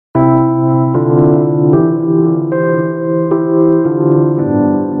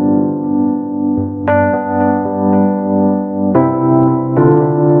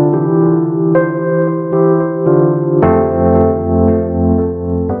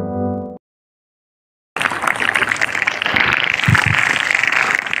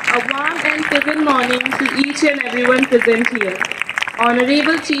morning to each and everyone present here.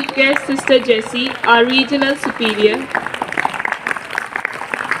 Honorable Chief Guest Sister Jessy, our Regional Superior.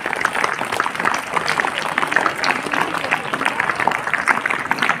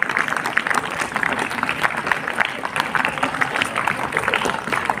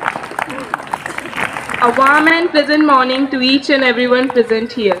 A warm and pleasant morning to each and everyone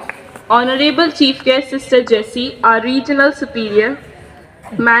present here. Honorable Chief Guest Sister Jessy, our Regional Superior.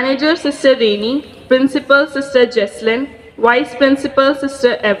 Manager Sister Rainey, Principal Sister Jesslyn, Vice Principal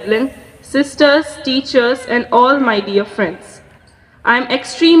Sister Evelyn, sisters, teachers and all my dear friends. I am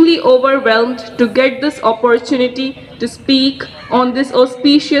extremely overwhelmed to get this opportunity to speak on this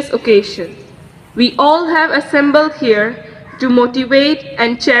auspicious occasion. We all have assembled here to motivate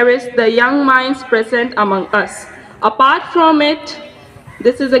and cherish the young minds present among us. Apart from it,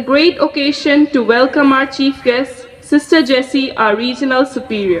 this is a great occasion to welcome our Chief Guest, Sister Jessy, our Regional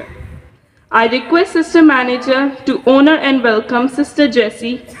Superior. I request Sister Manager to honor and welcome Sister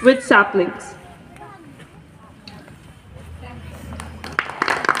Jessy with saplings.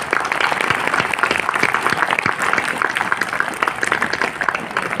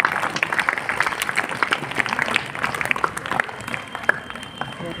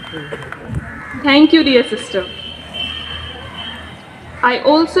 Thank you, dear sister. I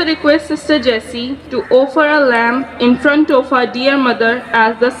also request Sister Jessy to offer a lamp in front of our dear mother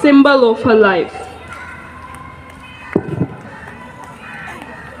as the symbol of her life.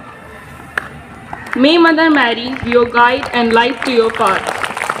 May Mother Mary be your guide and light to your path.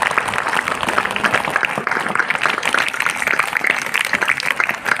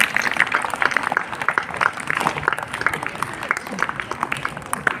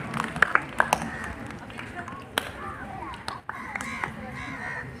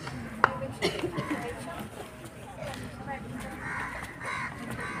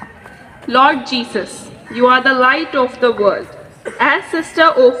 Lord Jesus, you are the light of the world. As Sister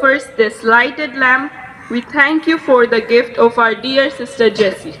offers this lighted lamp, we thank you for the gift of our dear Sister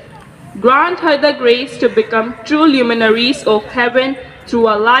Jessy. Grant her the grace to become true luminaries of heaven through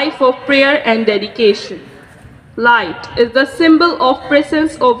a life of prayer and dedication. Light is the symbol of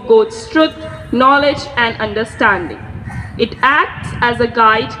presence of God's truth, knowledge and understanding. It acts as a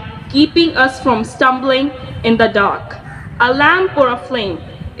guide, keeping us from stumbling in the dark. A lamp or a flame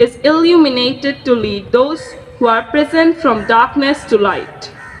is illuminated to lead those who are present from darkness to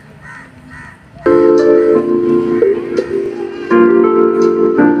light.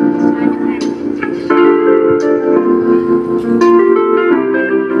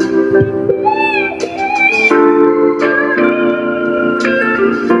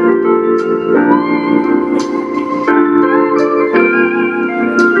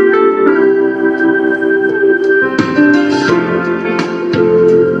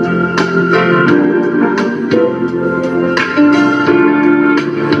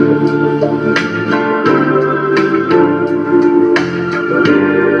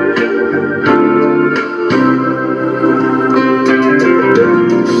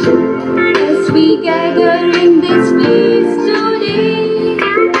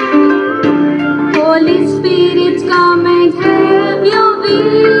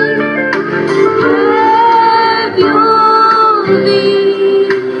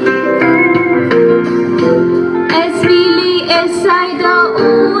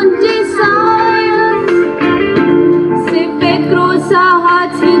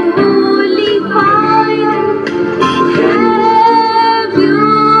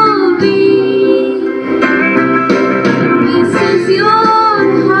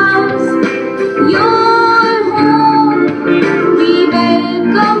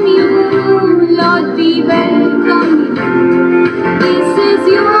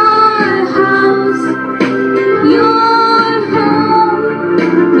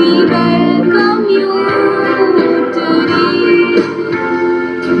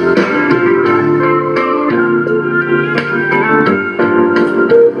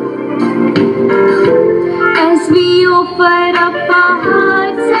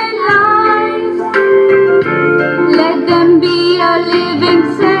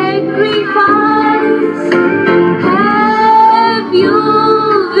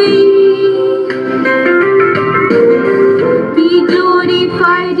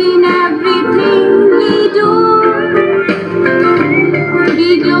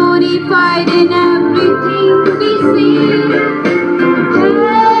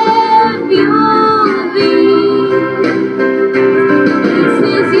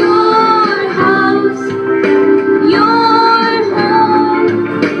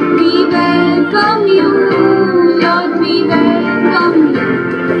 welcome you, Lord, we welcome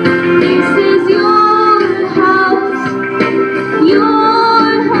you. This is your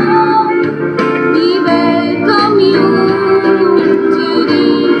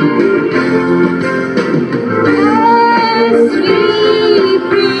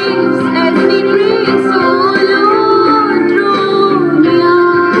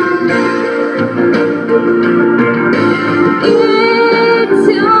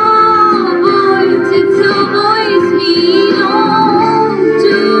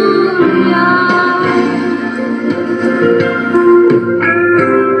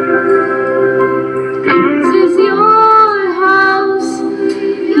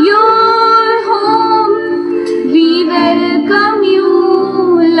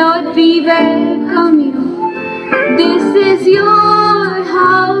your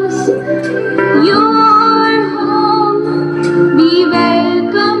house, your home. We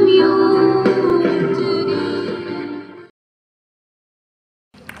welcome you today.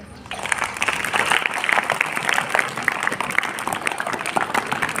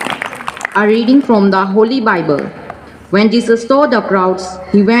 A reading from the Holy Bible. When Jesus saw the crowds,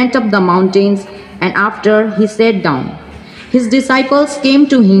 he went up the mountains, and after he sat down. His disciples came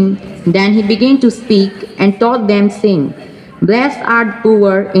to him. Then he began to speak and taught them, saying, Blessed are the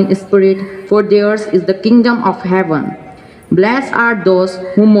poor in spirit, for theirs is the kingdom of heaven. Blessed are those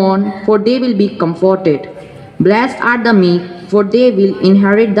who mourn, for they will be comforted. Blessed are the meek, for they will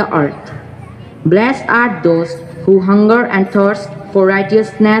inherit the earth. Blessed are those who hunger and thirst for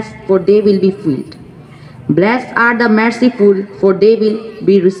righteousness, for they will be filled. Blessed are the merciful, for they will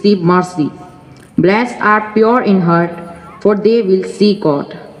be receive mercy. Blessed are pure in heart, for they will see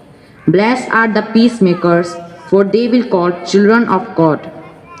God. Blessed are the peacemakers, for they will call children of God.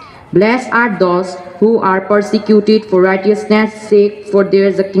 Blessed are those who are persecuted for righteousness' sake, for there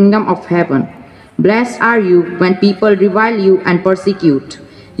is the kingdom of heaven. Blessed are you when people revile you and persecute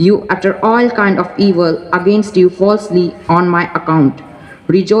you, utter all kind of evil against you falsely on my account.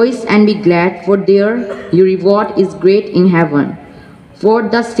 Rejoice and be glad, for there your reward is great in heaven. For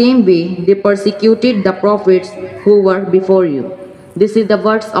the same way they persecuted the prophets who were before you. This is the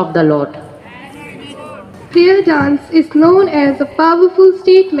words of the Lord. Prayer dance is known as a powerful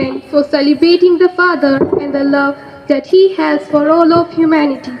statement for celebrating the Father and the love that He has for all of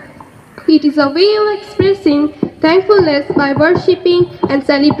humanity. It is a way of expressing thankfulness by worshipping and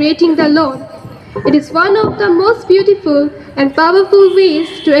celebrating the Lord. It is one of the most beautiful and powerful ways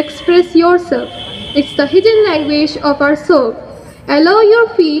to express yourself. It's the hidden language of our soul. Allow your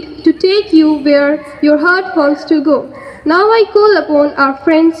feet to take you where your heart wants to go. Now I call upon our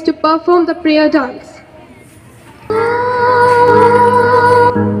friends to perform the prayer dance.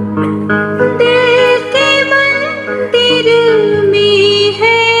 दिल के मंदिर में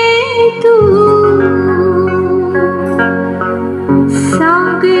है तू,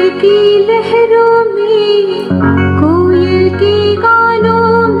 सागर की लहरों में, कोयल के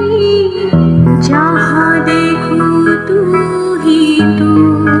गानों में, जहाँ देखूं तू ही तू।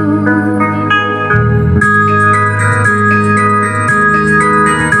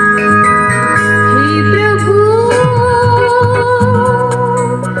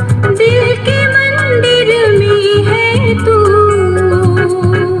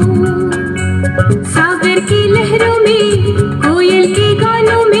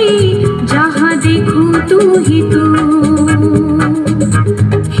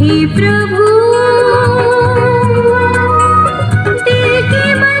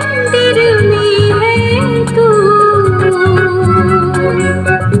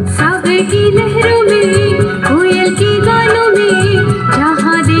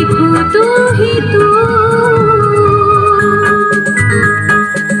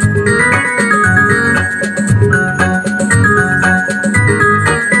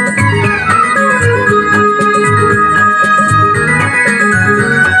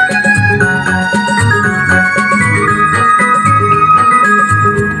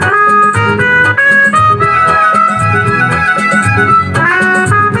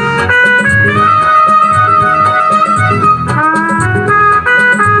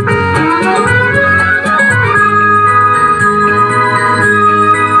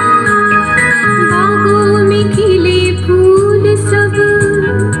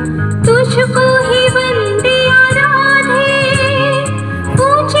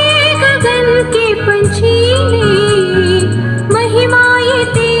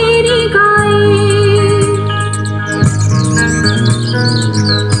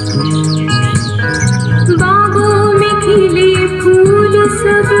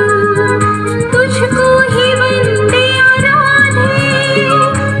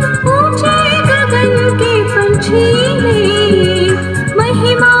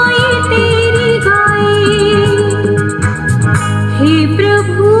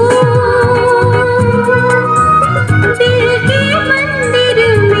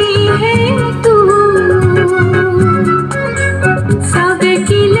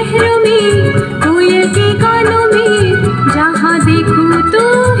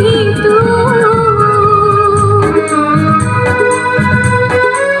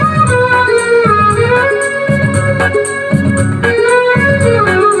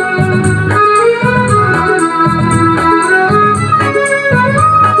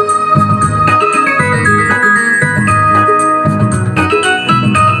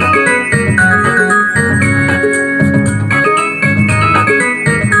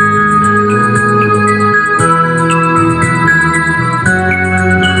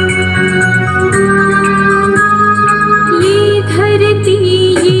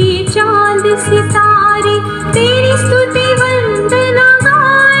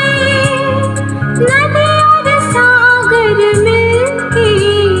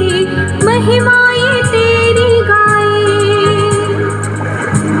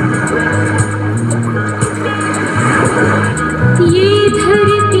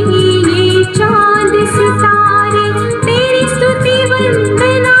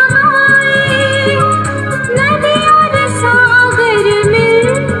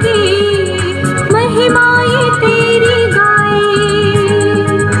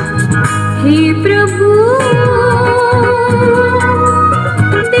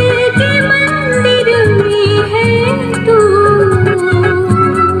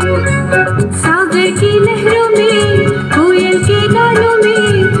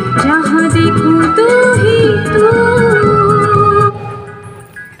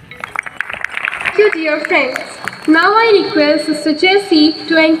 request Sister Jessy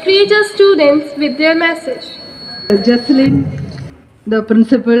to encourage our students with their message. Jocelyn, the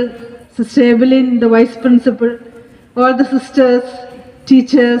principal, Sister Evelyn, the vice principal, all the sisters,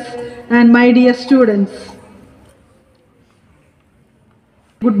 teachers, and my dear students.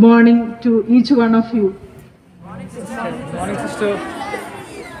 Good morning to each one of you. Morning, sister.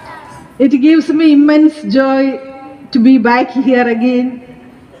 It gives me immense joy to be back here again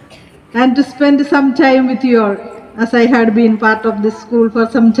and to spend some time with you all, as I had been part of this school for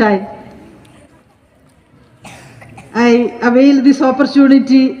some time. I avail this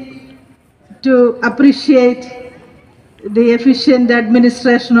opportunity to appreciate the efficient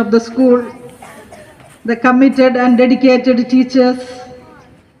administration of the school, the committed and dedicated teachers,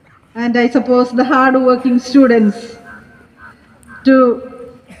 and I suppose the hard-working students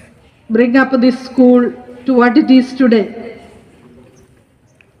to bring up this school to what it is today.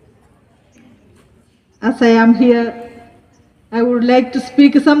 As I am here, I would like to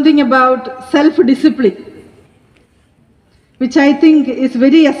speak something about self-discipline, which I think is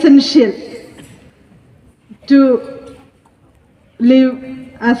very essential to live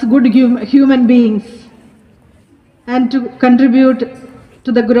as good human beings and to contribute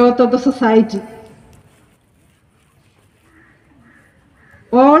to the growth of the society.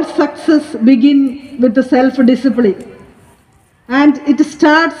 All success begins with the self-discipline, and it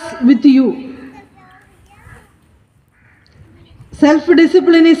starts with you.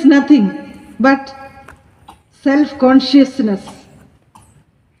 Self-discipline is nothing but self-consciousness,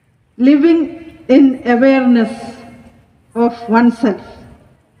 living in awareness of oneself.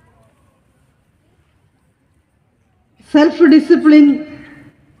 Self-discipline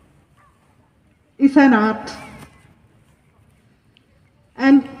is an art,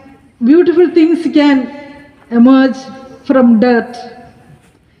 and beautiful things can emerge from dirt.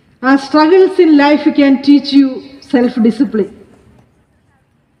 Our struggles in life can teach you self-discipline.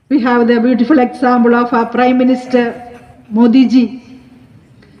 We have the beautiful example of our Prime Minister Modi ji,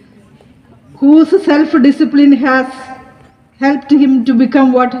 whose self-discipline has helped him to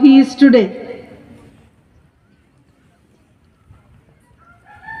become what he is today.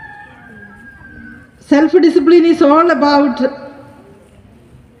 Self-discipline is all about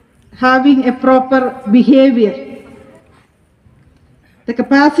having a proper behavior, the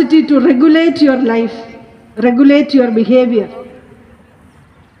capacity to regulate your life, regulate your behavior.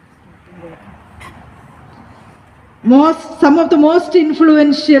 Some of the most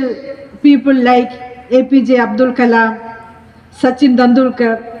influential people like APJ Abdul Kalam, Sachin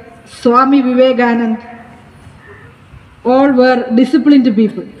Tendulkar, Swami Vivekanand, all were disciplined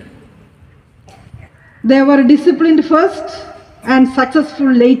people. They were disciplined first and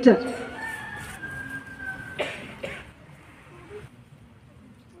successful later.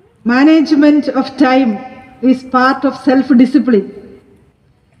 Management of time is part of self-discipline.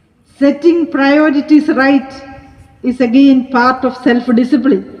 Setting priorities right is again part of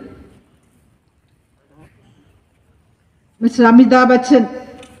self-discipline. Mr. Amitabh Bachchan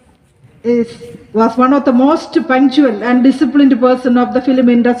was one of the most punctual and disciplined person of the film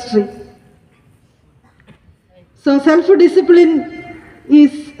industry. So self-discipline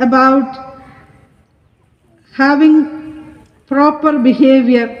is about having proper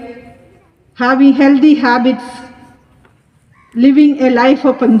behavior, having healthy habits, living a life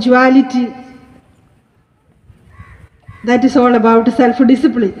of punctuality. That is all about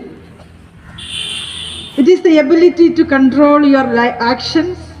self-discipline. It is the ability to control your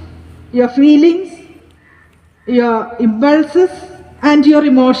actions, your feelings, your impulses, and your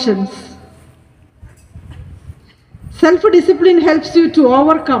emotions. Self-discipline helps you to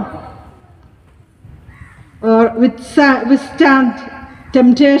overcome or withstand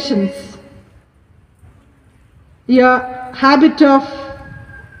temptations. Your habit of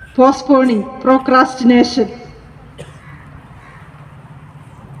postponing, procrastination,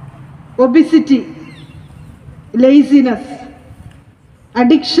 obesity, laziness,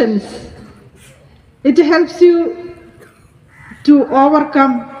 addictions. It helps you to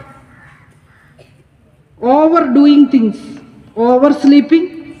overcome overdoing things,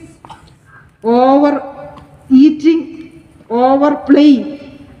 oversleeping, overeating,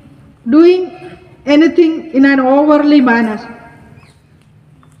 overplaying, doing anything in an overly manner.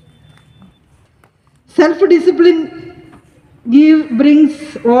 Self-discipline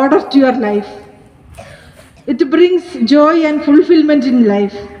brings order to your life. It brings joy and fulfillment in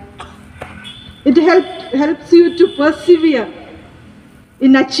life. It helps you to persevere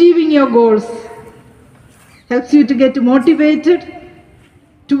in achieving your goals. Helps you to get motivated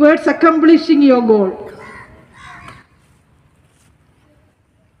towards accomplishing your goal.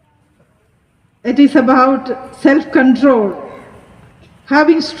 It is about self-control,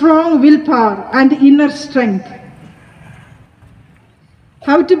 having strong willpower and inner strength.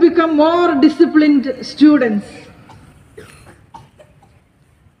 How to become more disciplined students.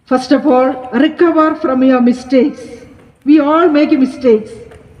 First of all, recover from your mistakes. We all make mistakes.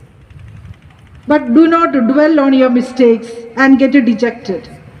 But do not dwell on your mistakes and get dejected.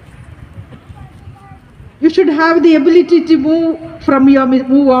 You should have the ability to move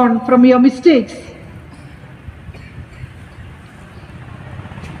on from your mistakes.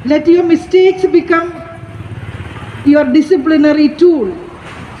 Let your mistakes become your disciplinary tool,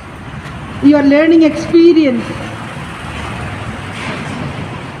 your learning experience.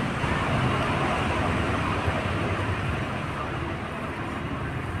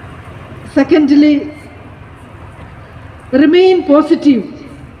 Secondly, remain positive.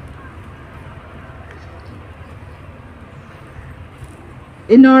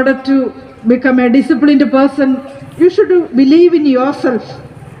 In order to become a disciplined person, you should believe in yourself.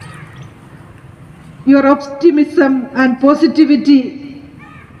 Your optimism and positivity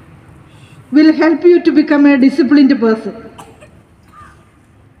will help you to become a disciplined person.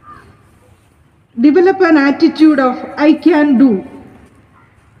 Develop an attitude of I can do.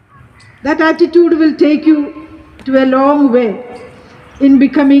 That attitude will take you to a long way in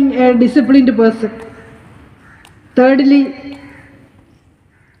becoming a disciplined person. Thirdly,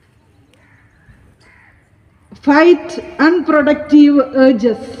 fight unproductive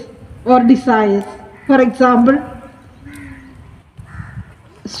urges or desires. For example,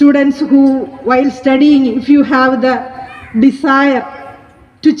 students who, while studying, if you have the desire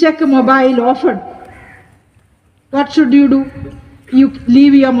to check a mobile often, what should you do? You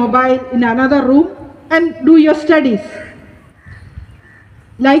leave your mobile in another room and do your studies.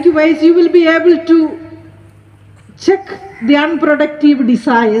 Likewise, you will be able to check the unproductive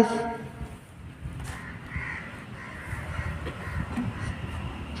desires.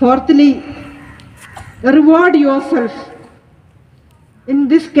 Fourthly, reward yourself. In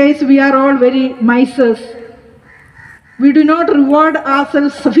this case, we are all very misers. We do not reward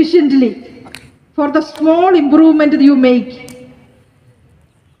ourselves sufficiently for the small improvement that you make.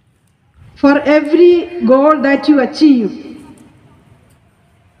 For every goal that you achieve,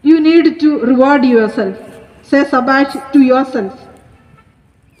 you need to reward yourself. Say sabash to yourself.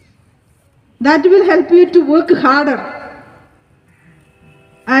 That will help you to work harder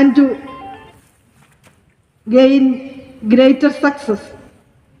and to gain greater success.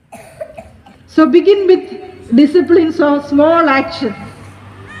 So begin with disciplines of small actions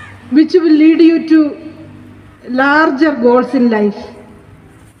which will lead you to larger goals in life.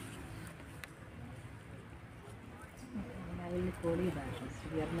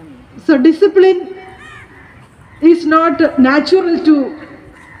 So discipline is not natural to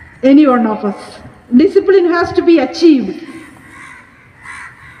any one of us. Discipline has to be achieved.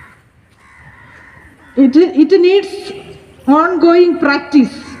 It needs ongoing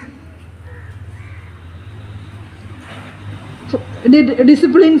practice. The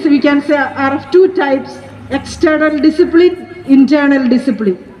disciplines we can say are of two types: external discipline, internal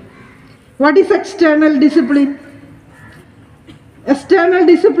discipline. What is external discipline? External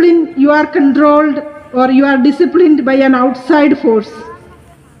discipline, you are controlled or you are disciplined by an outside force.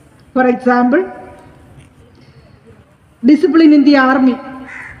 For example, discipline in the army.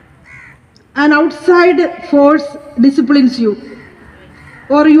 An outside force disciplines you,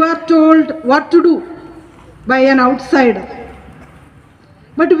 or you are told what to do by an outsider.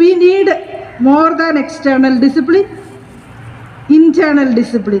 But we need more than external discipline, internal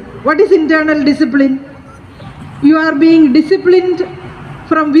discipline. What is internal discipline? You are being disciplined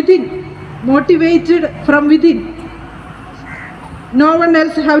from within, motivated from within. No one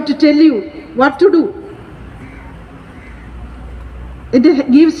else have to tell you what to do.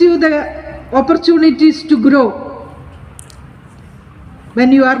 It gives you the opportunities to grow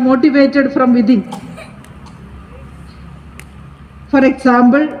when you are motivated from within. For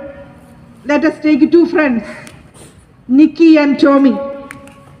example, let us take two friends, Nikki and Tommy.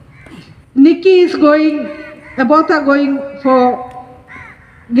 Nikki is both are going for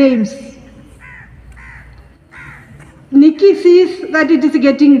games. Nikki sees that it is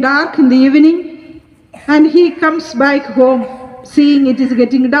getting dark in the evening and he comes back home seeing it is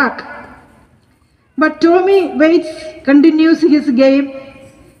getting dark. But Tommy waits, continues his game.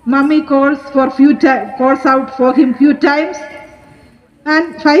 Mummy calls out for him few times,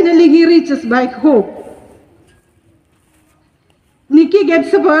 and finally he reaches back home. Nikki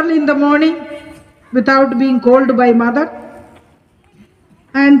gets up early in the morning without being called by mother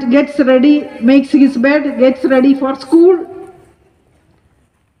and gets ready, makes his bed, gets ready for school.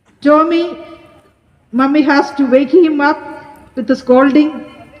 Tommy Mummy has to wake him up with a scolding,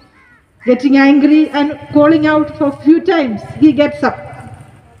 getting angry and calling out for a few times. He gets up.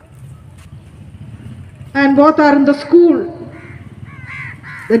 And both are in the school.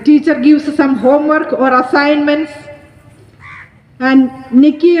 The teacher gives some homework or assignments and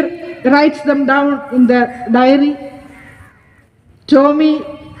Nikki writes them down in the diary. Tommy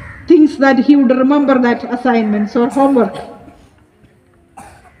thinks that he would remember that assignments or homework.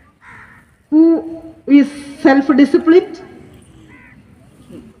 Who is self-disciplined?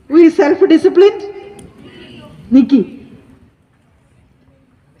 Who is self-disciplined? Nikki.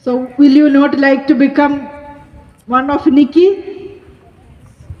 So will you not like to become one of Nikki?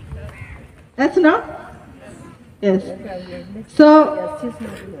 Yes, no? Yes. So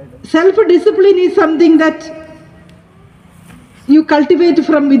self-discipline is something that you cultivate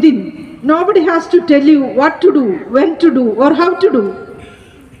from within. Nobody has to tell you what to do, when to do, or how to do.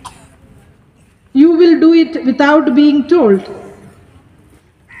 You will do it without being told.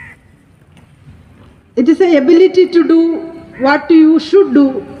 It is an ability to do what you should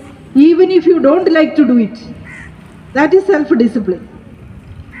do, even if you don't like to do it. That is self-discipline.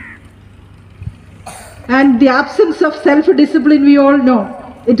 And the absence of self-discipline, we all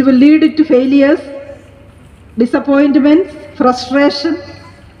know, it will lead to failures, disappointments, frustration,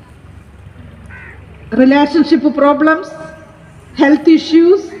 relationship problems, health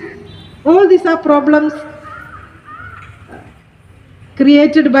issues. All these are problems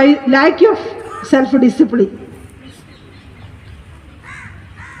created by lack of self-discipline.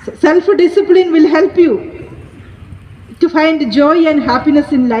 Self-discipline will help you to find joy and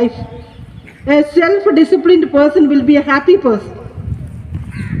happiness in life. A self-disciplined person will be a happy person.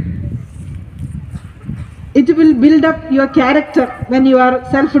 It will build up your character when you are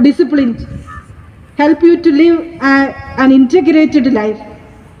self-disciplined, help you to live an integrated life,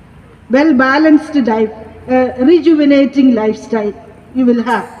 well-balanced life, a rejuvenating lifestyle you will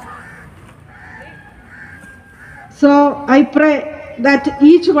have. So I pray that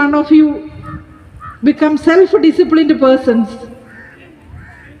each one of you become self-disciplined persons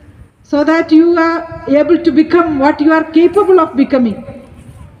so that you are able to become what you are capable of becoming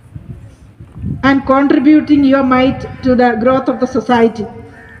and contributing your might to the growth of the society.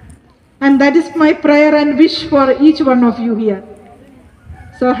 And that is my prayer and wish for each one of you here.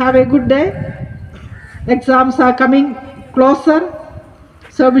 So have a good day. Exams are coming closer.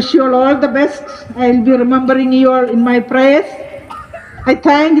 So wish you all the best. I will be remembering you all in my prayers. I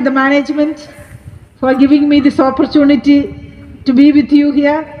thank the management for giving me this opportunity to be with you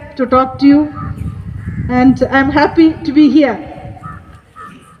here, to talk to you. And I'm happy to be here.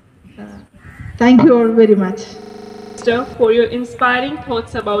 Thank you all very much. For your inspiring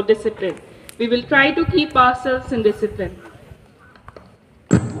thoughts about discipline. We will try to keep ourselves in discipline.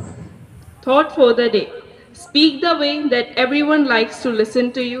 Thought for the day. Speak the way that everyone likes to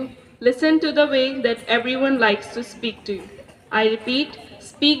listen to you. Listen to the way that everyone likes to speak to you. I repeat,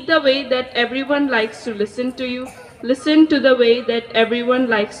 speak the way that everyone likes to listen to you. Listen to the way that everyone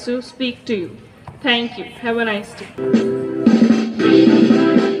likes to speak to you. Thank you. Have a nice day.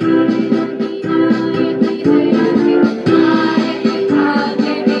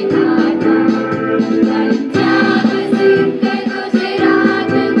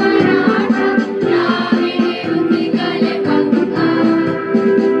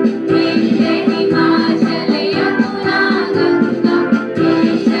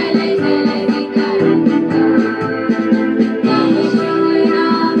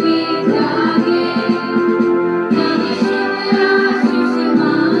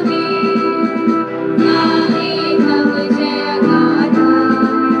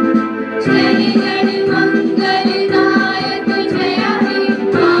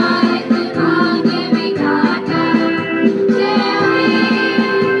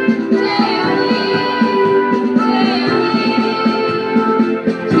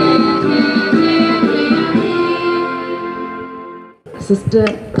 Sister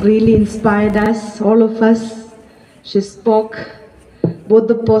really inspired us, all of us. She spoke both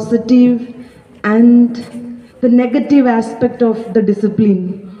the positive and the negative aspect of the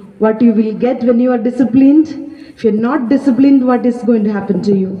discipline. What you will get when you are disciplined. If you're not disciplined, what is going to happen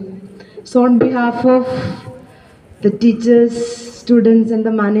to you? So on behalf of the teachers, students and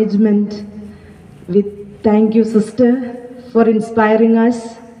the management, we thank you, sister, for inspiring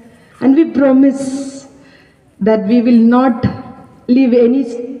us. And we promise that we will not leave any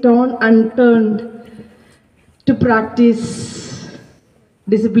stone unturned to practice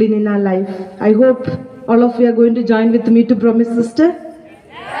discipline in our life. I hope all of you are going to join with me to promise, sister?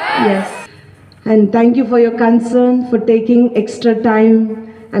 Yes. And thank you for your concern, for taking extra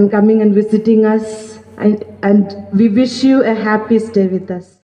time and coming and visiting us. and we wish you a happy stay with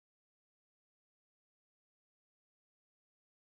us.